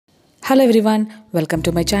Hello everyone, welcome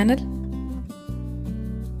to my channel.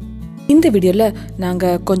 இந்த வீடியோல நாங்க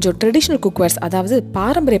கொஞ்சம் ட்ரெடிஷனல் குக்வேர்ஸ் அதாவது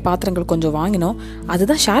பாரம்பரிய பாத்திரங்கள் கொஞ்சம் வாங்கினோம்.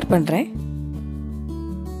 அதுதான் ஷேர் பண்றேன்.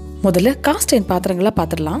 முதல்ல காஸ்ட் அயர்ன் பாத்திரங்களை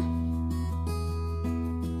பார்த்துடலாம்.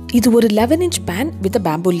 இது ஒரு 11-inch pan with a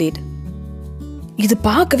bamboo lid. இது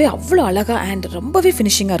பார்க்கவே அவ்வளோ அழகா அண்ட் ரொம்பவே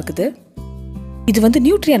ஃபினிஷிங்கா இருக்குது. இது வந்து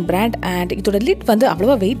நியூட்ரியன் பிராண்ட் அண்ட் இதோட லிட் வந்து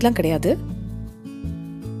அவ்வளவா வெயிட்லாம் கிடையாது.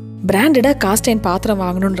 பிராண்டடா காஸ்ட் அயர்ன் பாத்திரம்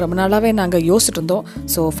வாங்கணும்னு ரொம்ப நாளாவே நாங்க யோசிச்சுட்டு இருந்தோம்.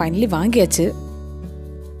 ஸோ ஃபைனலி வாங்கியாச்சு.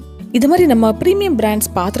 இது மாதிரி நம்ம ப்ரீமியம் பிராண்ட்ஸ்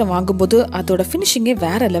பாத்திரம் வாங்கும்போது அதோட ஃபினிஷிங்கே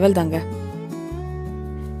வேற லெவல் தாங்க.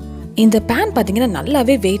 இந்த பேன் பார்த்தீங்கன்னா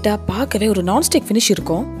நல்லாவே வெயிட்டா பார்க்கவே ஒரு நான்ஸ்டிக் ஃபினிஷ்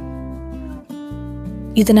இருக்கும்.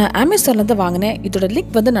 இதை நான் அமேசான்ல இருந்து வாங்கினேன். இதோட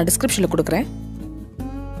லிங்க் வந்து நான் டிஸ்கிரிப்ஷன்ல கொடுக்குறேன்.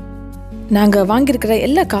 நாங்க வாங்கியிருக்கிற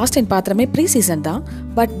எல்லா காஸ்ட் அயர்ன் பாத்திரமே ப்ரீ சீசன் தான்.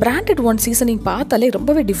 பட் பிராண்டட் ஒன் சீசனிங் பார்த்தாலே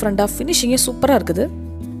ரொம்பவே டிஃப்ரெண்டா ஃபினிஷிங்கே சூப்பரா இருக்குது.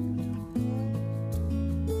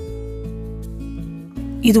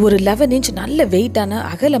 இது ஒரு 11-inch நல்ல வெயிட்டான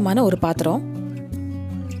அகலமான ஒரு பாத்திரம்.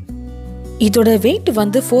 இதோட வெயிட்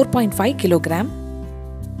வந்து 4.5 கிலோகிராம்.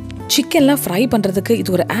 சிக்கன்லாம் ஃப்ரை பண்றதுக்கு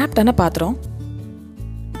இது ஒரு ஆப்டான பாத்திரம்.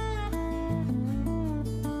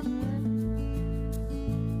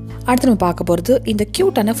 அடுத்து நம்ம பார்க்க போறது இந்த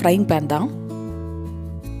கியூட்டான ஃப்ரைங் பேன் தான்.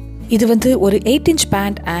 இது வந்து ஒரு 8-inch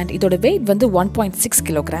பேன் அண்ட் இதோட வெயிட் வந்து 1.6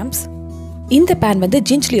 கிலோகிராம்ஸ். இந்த பேன் வந்து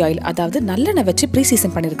ஜிஞ்சலி ஆயில் அதாவது நல்லெண்ணெய் வச்சு ப்ரீ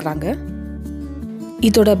சீசன் பண்ணியிருக்கிறாங்க.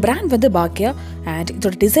 இதோட பிராண்ட் வந்து பாக்கியா அண்ட்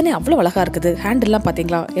இதோட டிசைனே அவ்வளோ அழகா இருக்குது. ஹேண்டில்லாம்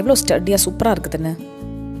பார்த்தீங்களா எவ்வளோ ஸ்டடியா சூப்பராக இருக்குதுன்னு.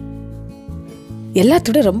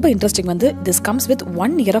 எல்லாத்தோட ரொம்ப இன்ட்ரெஸ்டிங் வந்து this comes with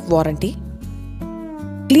 1 year of warranty.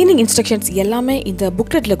 Cleaning instructions எல்லாமே இந்த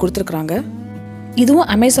புக்லெட்ல கொடுத்துருக்குறாங்க. இதுவும்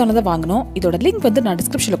அமேசான்ல தான் வாங்கணும். இதோட லிங்க் வந்து நான்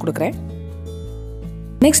டிஸ்கிரிப்ஷன்ல கொடுக்குறேன்.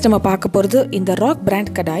 நெக்ஸ்ட் நம்ம பார்க்க போகிறது இந்த ராக்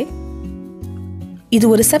பிராண்ட் கடாய். இது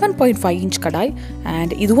ஒரு 7.5 inch கடாய்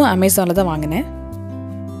அண்ட் இதுவும் அமேசான்ல தான் வாங்கினேன்.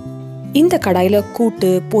 இந்த கடாயில கூட்டு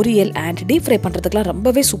பொரியல் அண்ட் டீப் ஃப்ரை பண்றதுக்குலாம்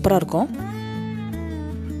ரொம்பவே சூப்பரா இருக்கும்.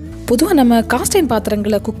 பொதுவாக நம்ம காஸ்ட் அயர்ன்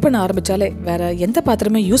பாத்திரங்களை குக் பண்ண ஆரம்பிச்சாலே வேற எந்த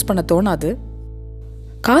பாத்திரமே யூஸ் பண்ண தோணாது.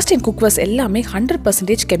 காஸ்ட் அயர்ன் குக்வேர்ஸ் எல்லாமே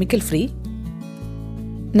 100% கெமிக்கல் ஃப்ரீ.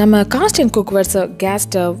 நம்ம cost iron cookwares gas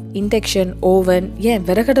stove, induction, oven, ஏன்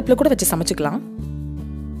விறகடுப்புல கூட வச்சு சமைச்சுக்கலாம்.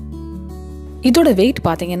 இதோட வெயிட்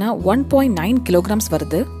பார்த்தீங்கன்னா 1.9 கிலோகிராம்ஸ்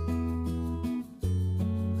வருது.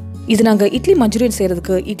 இது நாங்க இட்லி மஞ்சூரியன்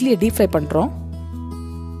செய்யறதுக்கு இட்லியை டீப் ஃப்ரை பண்றோம்.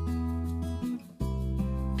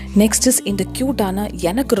 நெக்ஸ்ட் இஸ் இந்த கியூட்டான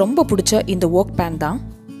எனக்கு ரொம்ப பிடிச்ச இந்த ஓக் பேன் தான்.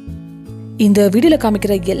 இந்த வீடியோல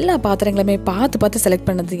காமிக்கிற எல்லா பாத்திரங்களுமே பார்த்து செலக்ட்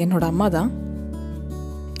பண்ணது என்னோட அம்மா தான்.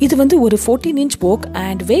 இது வந்து ஒரு 14-inch ஓக்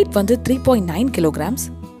அண்ட் வெயிட் வந்து 3.9 கிலோகிராம்ஸ்.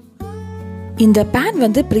 இந்த பேன்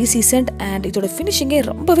வந்து ப்ரீ சீசன்ட் அண்ட் இதோட ஃபினிஷிங்கே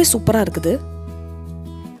ரொம்பவே சூப்பரா இருக்குது.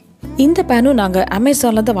 இந்த பேனும் நாங்க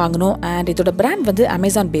அமேசான்ல தான் வாங்கினோம் அண்ட் இதோட பிராண்ட் வந்து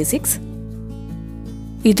அமேசான் பேசிக்ஸ்.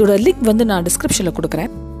 இதோட லிங்க் வந்து நான் டிஸ்கிரிப்ஷன்ல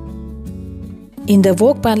கொடுக்குறேன். இந்த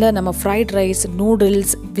வோக் பேன்ல நம்ம ஃப்ரைட் ரைஸ்,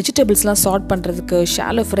 நூடுல்ஸ், வெஜிடபிள்ஸ்லாம் சார்ட் பண்றதுக்கு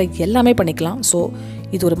ஷாலோ ஃப்ரை எல்லாமே பண்ணிக்கலாம். ஸோ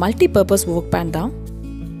இது ஒரு மல்டி பர்பஸ் வோக் பேன் தான்.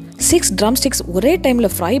 6 ட்ரம் ஸ்டிக்ஸ் ஒரே டைம்ல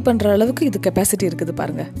ஃப்ரை பண்ற அளவுக்கு இது கெப்பாசிட்டி இருக்குது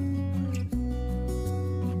பாருங்க.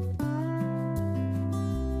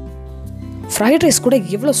 ஃப்ரைட் ரைஸ் கூட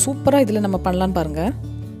எவ்வளவு சூப்பரா இதுல நம்ம பண்ணலாம்னு பாருங்க.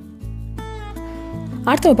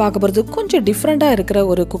 அடுத்து பார்க்க போகிறது கொஞ்சம் டிஃப்ரெண்டாக இருக்கிற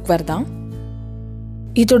ஒரு குக்வேர் தான்.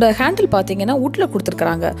 இதோட ஹேண்டில் பார்த்தீங்கன்னா வுட்ல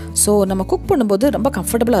கொடுத்துருக்குறாங்க. ஸோ நம்ம குக் பண்ணும்போது ரொம்ப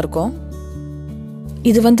கம்ஃபர்டபுளாக இருக்கும்.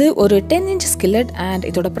 இது வந்து ஒரு 10-inch ஸ்கில்லட் அண்ட்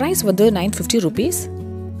இதோட ப்ரைஸ் வந்து 950 rupees.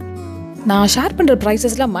 நான் ஷேர் பண்ணுற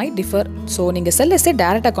ப்ரைஸஸ்லாம் மைட் டிஃபர். ஸோ நீங்கள் செல்லர்ஸே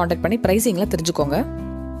டேரெக்டாக காண்டாக்ட் பண்ணி ப்ரைஸிங்லாம் தெரிஞ்சுக்கோங்க.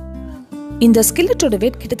 இந்த ஸ்கில்லட்டோட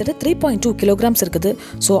வெயிட் கிட்டத்தட்ட 3.2 கிலோகிராம்ஸ் இருக்குது.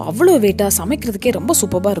 ஸோ அவ்வளோ வெயிட்டாக சமைக்கிறதுக்கே ரொம்ப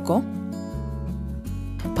சூப்பராக இருக்கும்.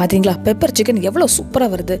 பாத்தீங்களா பெப்பர் சிக்கன் எவ்வளவு சூப்பரா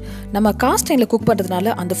வருது. நம்ம காஸ்ட் அயர்ன்ல குக்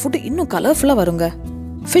பண்றதுனால அந்த ஃபுட் இன்னும் கலர்ஃபுல்லா வருங்க.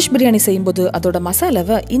 ஃபிஷ் பிரியாணி செய்யும்போது அதோட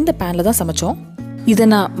மசாலாவை இந்த பேன்ல தான் சமைச்சோம். இதை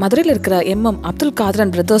நான் மதுரையில் இருக்கிற M.M.Abdul Kadhar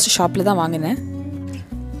அண்ட் பிரதர்ஸ் ஷாப்ல தான் வாங்கினேன்.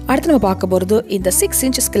 அடுத்து நம்ம பார்க்க போறது இந்த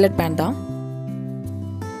 6-inch ஸ்கில்லட் பேன் தான்.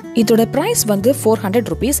 இதோட பிரைஸ் வந்து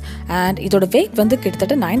 400 rupees அண்ட் இதோட வெயிட் வந்து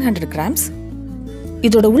கிட்டத்தட்ட 900 grams.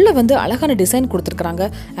 இதோட உள்ள வந்து அழகான டிசைன் கொடுத்துருக்காங்க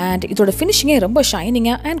அண்ட் இதோட ஃபினிஷிங்கே ரொம்ப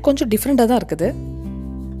ஷைனிங்கா அண்ட் கொஞ்சம் டிஃப்ரெண்டா தான் இருக்குது.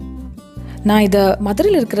 நான் இதை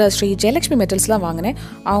மதுரையில் இருக்கிற ஸ்ரீ ஜெயலக்ஷ்மி மெட்டல்ஸ்லாம் வாங்கினேன்.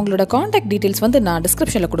 அவங்களோட காண்டாக்ட் டீட்டெயில்ஸ் வந்து நான்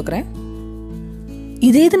டிஸ்கிரிப்ஷனில் கொடுக்குறேன்.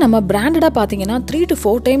 இதே இது நம்ம பிராண்டடாக பார்த்தீங்கன்னா 3 to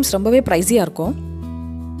 4 times ரொம்பவே ப்ரைஸியாக இருக்கும்.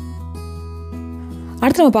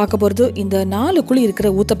 அடுத்து நம்ம பார்க்க போகிறது இந்த 4 குழி இருக்கிற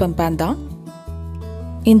ஊத்தப்பம் பேன் தான்.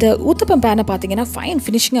 இந்த ஊத்தப்பம் பேனை பார்த்தீங்கன்னா ஃபைன்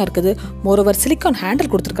ஃபினிஷிங்காக இருக்குது. மோரோவர் சிலிக்கான்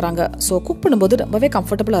ஹேண்டில் கொடுத்துருக்குறாங்க. ஸோ குக் பண்ணும்போது ரொம்பவே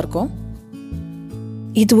கம்ஃபர்டபுளாக இருக்கும்.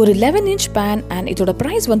 இது ஒரு 11-inch பேன் அண்ட் இதோட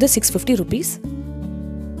ப்ரைஸ் வந்து 650 rupees.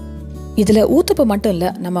 இதில் ஊத்தப்பம் மட்டும் இல்லை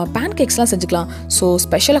நம்ம பேன் கேக்ஸ்லாம் செஞ்சுக்கலாம். ஸோ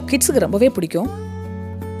ஸ்பெஷலாக கிட்ஸுக்கு ரொம்பவே பிடிக்கும்.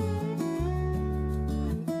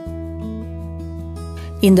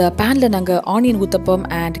 இந்த பேனில் நாங்கள் ஆனியன் ஊத்தப்பம்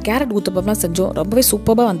அண்ட் கேரட் ஊத்தப்பம்லாம் செஞ்சோம். ரொம்பவே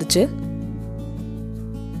சூப்பராக வந்துச்சு.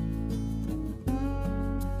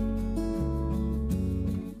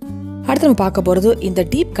 அடுத்து நம்ம பார்க்க போகிறது இந்த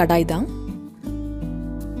டீப் கடாய் தான்.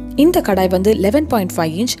 இந்த கடாய் வந்து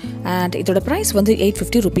 11.5 இன்ச் அண்ட் இதோட ப்ரைஸ் வந்து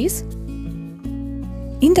 850 rupees.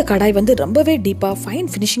 இந்த கடாய் வந்து ரொம்பவே டீப்பாக ஃபைன்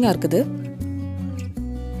ஃபினிஷிங்காக இருக்குது.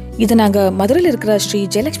 இதை நாங்கள் மதுரையில் இருக்கிற ஸ்ரீ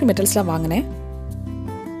ஜெயலக்ஷ்மி மெட்டல்ஸ்லாம் வாங்கினேன்.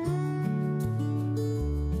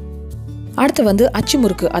 அடுத்து வந்து அச்சு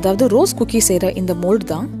முறுக்கு, அதாவது ரோஸ் குக்கி செய்கிற இந்த மோல்டு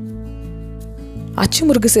தான். அச்சு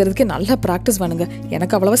முறுக்கு செய்கிறதுக்கு நல்லா ப்ராக்டிஸ் வேணுங்க.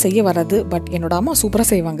 எனக்கு அவ்வளோவா செய்ய வராது, பட் என்னோட அம்மா சூப்பராக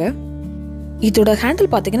செய்வாங்க. இதோட ஹேண்டில்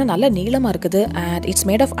பார்த்தீங்கன்னா நல்லா நீளமாக இருக்குது and it's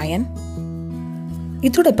made of iron.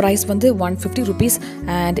 இதோட ப்ரைஸ் வந்து 150 rupees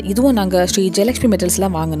அண்ட் இதுவும் நாங்கள் ஸ்ரீ ஜெயலக்ஷ்மி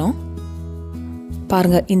மெட்டல்ஸ்லாம் வாங்கினோம்.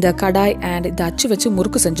 பாருங்கள், இந்த கடாய் அண்ட் இந்த அச்சு வச்சு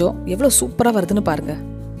முறுக்கு செஞ்சோம். எவ்வளோ சூப்பராக வருதுன்னு பாருங்கள்.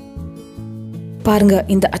 பாருங்கள்,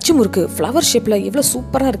 இந்த அச்சு முறுக்கு ஃப்ளவர் ஷேப்பில் எவ்வளோ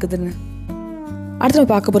சூப்பராக இருக்குதுன்னு. அடுத்து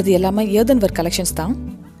நம்ம பார்க்க போகிறது எல்லாமே earthenware கலெக்ஷன்ஸ் தான்.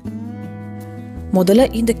 முதல்ல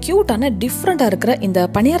இந்த க்யூட்டான டிஃப்ரெண்ட்டாக இருக்கிற இந்த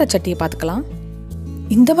பணியார சட்டியை பார்த்துக்கலாம்.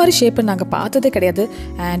 இந்த மாதிரி ஷேப்பை நாங்கள் பார்த்ததே கிடையாது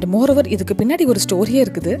அண்ட் மோரோவர் இதுக்கு பின்னாடி ஒரு ஸ்டோரியே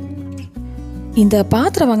இருக்குது. இந்த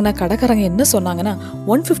பாத்திரம் வாங்கின கடைக்காரங்க என்ன சொன்னாங்கன்னா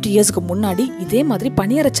 150 இயர்ஸ்க்கு முன்னாடி இதே மாதிரி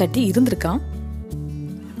பணியார சட்டி இருந்திருக்கான்.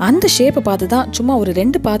 அந்த ஷேப்பை பார்த்து தான் சும்மா ஒரு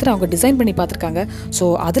 2 பாத்திரம் அவங்க டிசைன் பண்ணி பார்த்துருக்காங்க. ஸோ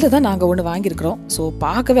அதில் தான் நாங்கள் ஒன்று வாங்கியிருக்கிறோம். ஸோ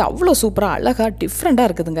பார்க்கவே அவ்வளோ சூப்பராக அழகாக டிஃப்ரெண்ட்டாக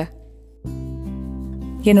இருக்குதுங்க.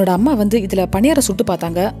 என்னோட அம்மா வந்து இதில் பணியாரம் சுட்டு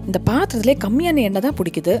பார்த்தாங்க. இந்த பாத்திரத்திலே கம்மியான எண்ணெய் தான்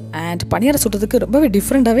பிடிக்குது அண்ட் பணியாரம் சுட்டுறதுக்கு ரொம்பவே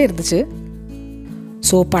டிஃப்ரெண்ட்டாகவே இருந்துச்சு.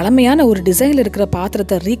 ஸோ பழமையான ஒரு டிசைனில் இருக்கிற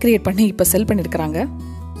பாத்திரத்தை ரீக்ரியேட் பண்ணி இப்போ செல் பண்ணியிருக்கிறாங்க.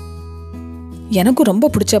 எனக்கும் ரொம்ப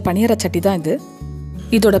பிடிச்ச பணியார சட்டி தான் இது.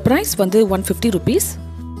 இதோட ப்ரைஸ் வந்து 150 rupees.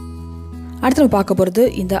 அடுத்து நம்ம பார்க்க போகிறது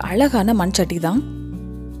இந்த அழகான மண் சட்டி தான்.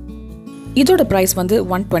 இதோட ப்ரைஸ் வந்து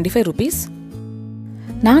 125 rupees.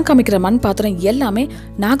 நான் காமிக்கிற மண் பாத்திரம் எல்லாமே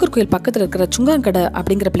நாகர்கோயில் பக்கத்தில் இருக்கிற சுங்காங்கடை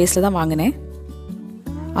அப்படிங்கிற பிளேஸில் தான் வாங்கினேன்.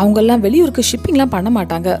 அவங்கெல்லாம் வெளியூருக்கு ஷிப்பிங்லாம் பண்ண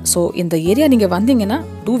மாட்டாங்க. ஸோ இந்த ஏரியா நீங்கள் வந்தீங்கன்னா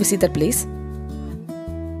டூ விசிட் தட் பிளேஸ்.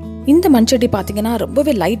 இந்த மண்சட்டி பார்த்தீங்கன்னா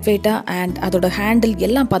ரொம்பவே லைட் வெயிட்டாக அண்ட் அதோட ஹேண்டில்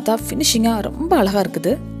எல்லாம் பார்த்தா ஃபினிஷிங்காக ரொம்ப அழகாக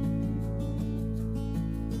இருக்குது.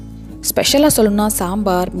 ஸ்பெஷலாக சொல்லணும்னா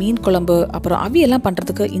சாம்பார், மீன் குழம்பு, அப்புறம் அவியெல்லாம்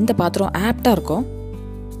பண்ணுறதுக்கு இந்த பாத்திரம் ஆப்டாக இருக்கும்.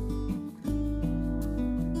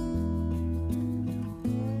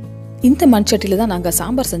 இந்த மண்சட்டியில் தான் நாங்கள்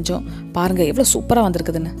சாம்பார் செஞ்சோம். பாருங்கள் எவ்வளோ சூப்பராக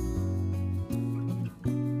வந்திருக்குதுன்னு.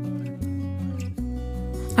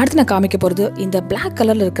 அடுத்து நான் காமிக்க போகிறது இந்த பிளாக்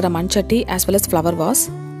கலரில் இருக்கிற மண்சட்டி as well as flower vase.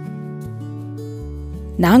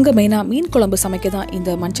 நாங்கள் மெயினாக மீன் குழம்பு சமைக்க தான் இந்த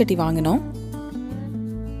மண்சட்டி வாங்கினோம்.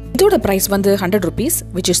 இதோட ப்ரைஸ் வந்து 100 rupees,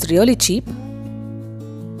 which is really cheap.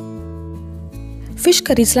 Fish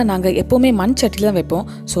கரீஸ்லாம் நாங்கள் எப்போவுமே மண் சட்டியில் தான் வைப்போம்.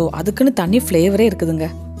 ஸோ அதுக்குன்னு தனி ஃப்ளேவரே இருக்குதுங்க.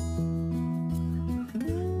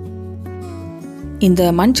 இந்த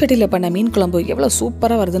மண் சட்டியில் பண்ண மீன் குழம்பு எவ்வளோ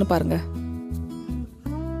சூப்பராக வருதுன்னு பாருங்க.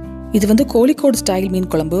 இது வந்து கோழிக்கோடு ஸ்டைல்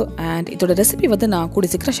மீன் குழம்பு அண்ட் இதோட ரெசிபி வந்து நான்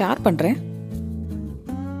கூடிய சீக்கிரம் ஷேர் பண்ணுறேன்.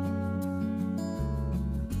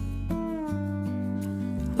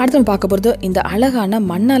 அடுத்து நம்ம பார்க்க போகிறது இந்த அழகான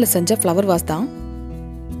மண்ணால் செஞ்ச ஃப்ளவர் வாஸ் தான்.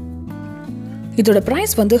 இதோட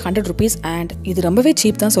ப்ரைஸ் வந்து 100 rupees அண்ட் இது ரொம்பவே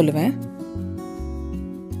சீப் தான் சொல்லுவேன்.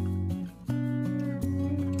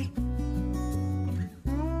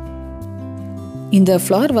 இந்த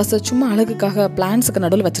ஃப்ளவர் வாஸை சும்மா அழகுக்காக பிளான்ஸுக்கு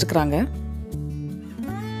நடுவில் வச்சிருக்கிறாங்க.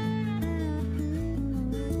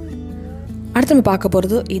 அடுத்து நம்ம பார்க்க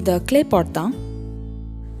போகிறது இந்த கிளே பாட் தான்.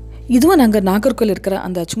 இதுவும் நாங்கள் நாகர்கோயில் இருக்கிற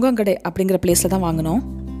அந்த சுங்காங்கடை அப்படிங்கிற பிளேஸில் தான் வாங்கினோம்.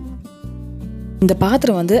 இந்த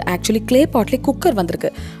பாத்திரம் வந்து ஆக்சுவலி கிளே பாட்லேயே குக்கர் வந்திருக்கு.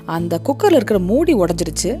 அந்த குக்கரில் இருக்கிற மூடி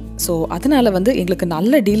உடஞ்சிருச்சு. ஸோ அதனால வந்து எங்களுக்கு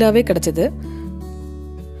நல்ல டீலாகவே கிடச்சிது.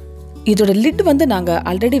 இதோட லிட் வந்து நாங்கள்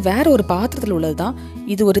ஆல்ரெடி வேற ஒரு பாத்திரத்தில் உள்ளது தான்.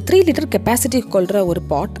 இது ஒரு 3 liter கெப்பாசிட்டி கொள்கிற ஒரு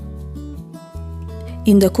பாட்.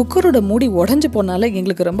 இந்த குக்கரோட மூடி உடஞ்சி போனால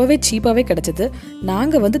எங்களுக்கு ரொம்பவே சீப்பாகவே கிடச்சிது.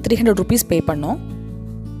 நாங்கள் வந்து 300 rupees பே பண்ணோம்.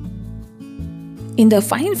 இந்த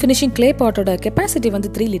ஃபைன் ஃபினிஷிங் கிளே பாட்டோட கெப்பாசிட்டி வந்து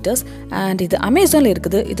 3 liters அண்ட் இது அமேசானில்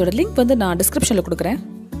இருக்குது. இதோட லிங்க் வந்து நான் டிஸ்கிரிப்ஷனில் கொடுக்குறேன்.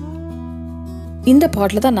 இந்த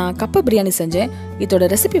பாட்டில் தான் நான் கப்பை பிரியாணி செஞ்சேன்.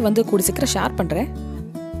 இதோட ரெசிபி வந்து கூடி சீக்கிரம் ஷேர் பண்ணுறேன்.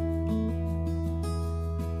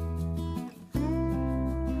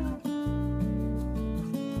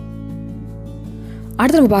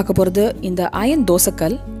 அடுத்து நம்ம பார்க்க போகிறது இந்த அயன்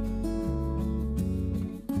தோசைக்கல்.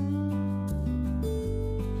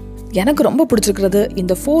 எனக்கு ரொம்ப பிடிச்சிருக்கிறது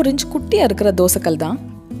இந்த 4 inch குட்டியாக இருக்கிற தோசைக்கல் தான்.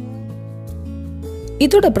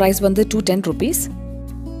 இதோட ப்ரைஸ் வந்து 210 rupees.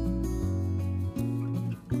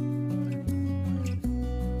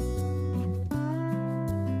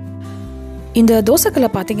 இந்த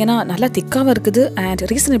தோசைக்கல்லை பார்த்தீங்கன்னா நல்லா திக்காகவும் இருக்குது அண்ட்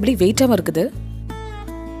ரீசனபிளி வெயிட்டாகவும் இருக்குது.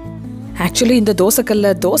 ஆக்சுவலி இந்த தோசைக்கல்ல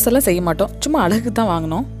தோசைலாம் செய்ய மாட்டோம், சும்மா அழகுக்கு தான்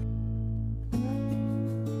வாங்கினோம்.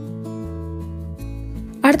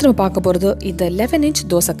 அடுத்து நம்ம பார்க்க போகிறது இந்த 11-inch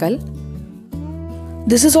தோசைக்கல்.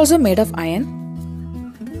 This is also made of iron.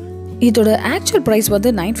 இதோட ஆக்சுவல் ப்ரைஸ் வந்து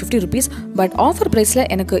 950 rupees, பட் ஆஃபர் ப்ரைஸில்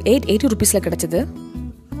எனக்கு 880 rupeesல கிடச்சிது.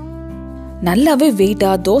 நல்லாவே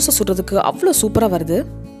வெயிட்டாக தோசை சுடுறதுக்கு அவ்வளோ சூப்பராக வருது.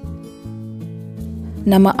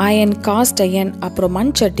 நம்ம அயன், காஸ்ட் அயன், அப்புறம்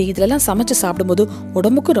மண் சட்டி இதிலெல்லாம் சமைச்சு சாப்பிடும்போது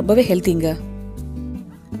உடம்புக்கும் ரொம்பவே ஹெல்த்திங்க.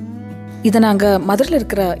 இதை நாங்கள் மதுரையில்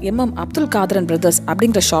இருக்கிற M.M.Abdul Kadhar and Brothers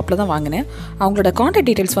அப்படிங்கிற ஷாப்பில் தான் வாங்கினேன். அவங்களோட கான்டாக்ட்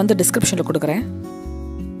டீட்டெயில்ஸ் வந்து டிஸ்கிரிப்ஷனில் கொடுக்குறேன்.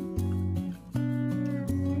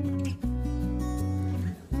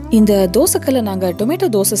 இந்த தோசைக்கல்ல நாங்கள் டொமேட்டோ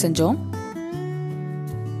தோசை செஞ்சோம்.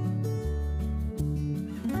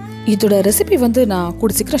 இதோட ரெசிபி வந்து நான்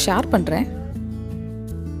கூட சீக்கிரம் ஷேர் பண்ணுறேன்.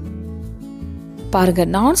 பாருங்க,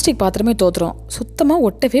 நான்ஸ்டிக் பாத்திரமே தோத்துறோம், சுத்தமாக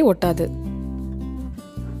ஒட்டவே ஒட்டாது.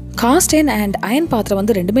 காஸ்ட் அயன் அண்ட் அயன் பாத்திரம்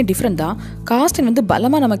வந்து ரெண்டுமே டிஃப்ரெண்ட் தான். காஸ்ட் அயன் வந்து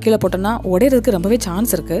பலமாக நம்ம கீழே போட்டோம்னா உடையிறதுக்கு ரொம்பவே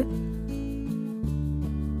சான்ஸ் இருக்கு.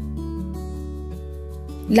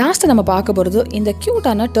 லாஸ்ட் நம்ம பார்க்க போகிறது இந்த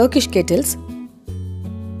கியூட்டான டர்க்கிஷ் கெட்டில்ஸ்.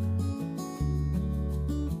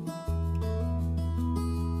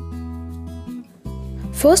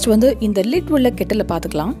 ஃபர்ஸ்ட் வந்து இந்த லிட் உள்ள கெட்டிலை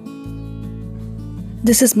பார்த்துக்கலாம்.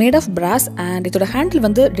 This is made of brass and இதோட ஹேண்டில்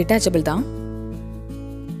வந்து டிட்டாச்சபிள் தான்.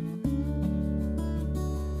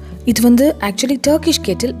 இது வந்து actually Turkish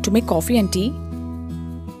Kettle to make coffee and tea.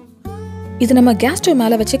 இது நம்ம கேஸ் ஸ்டவ்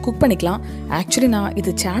மேலே வச்சே குக் பண்ணிக்கலாம். ஆக்சுவலி நான்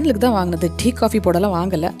இது சேனலுக்கு தான் வாங்கினது, டீ காஃபி போடலாம்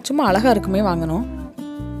வாங்கலை, சும்மா அழகாக இருக்குமே வாங்கணும்.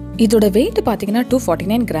 இதோட வெயிட் பார்த்தீங்கன்னா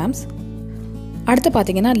 249 grams. அடுத்து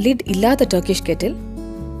பார்த்தீங்கன்னா லிட் இல்லாத டர்க்கிஷ் கெட்டில்.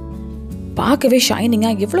 பார்க்கவே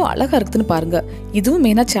ஷைனிங்காக எவ்வளோ அழகாக இருக்குதுன்னு பாருங்கள். இதுவும்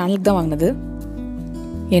மெயினாக சேனலுக்கு தான் வாங்கினது.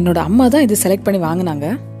 என்னோட அம்மா தான் இது செலக்ட் பண்ணி வாங்கினாங்க.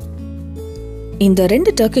 இந்த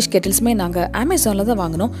 2 டர்க்கிஷ் கெட்டில்ஸுமே நாங்கள் அமேசானில் தான்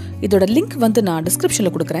வாங்கினோம். இதோட லிங்க் வந்து நான்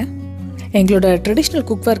டிஸ்கிரிப்ஷனில் கொடுக்குறேன். எங்களோட ட்ரெடிஷ்னல்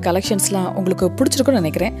குக்வேர் கலெக்ஷன்ஸ்லாம் உங்களுக்கு பிடிச்சிருக்குன்னு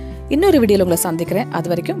நினைக்கிறேன். இன்னொரு வீடியோவில் உங்களை சந்திக்கிறேன். அது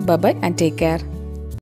வரைக்கும் பை அண்ட் டேக் கேர்.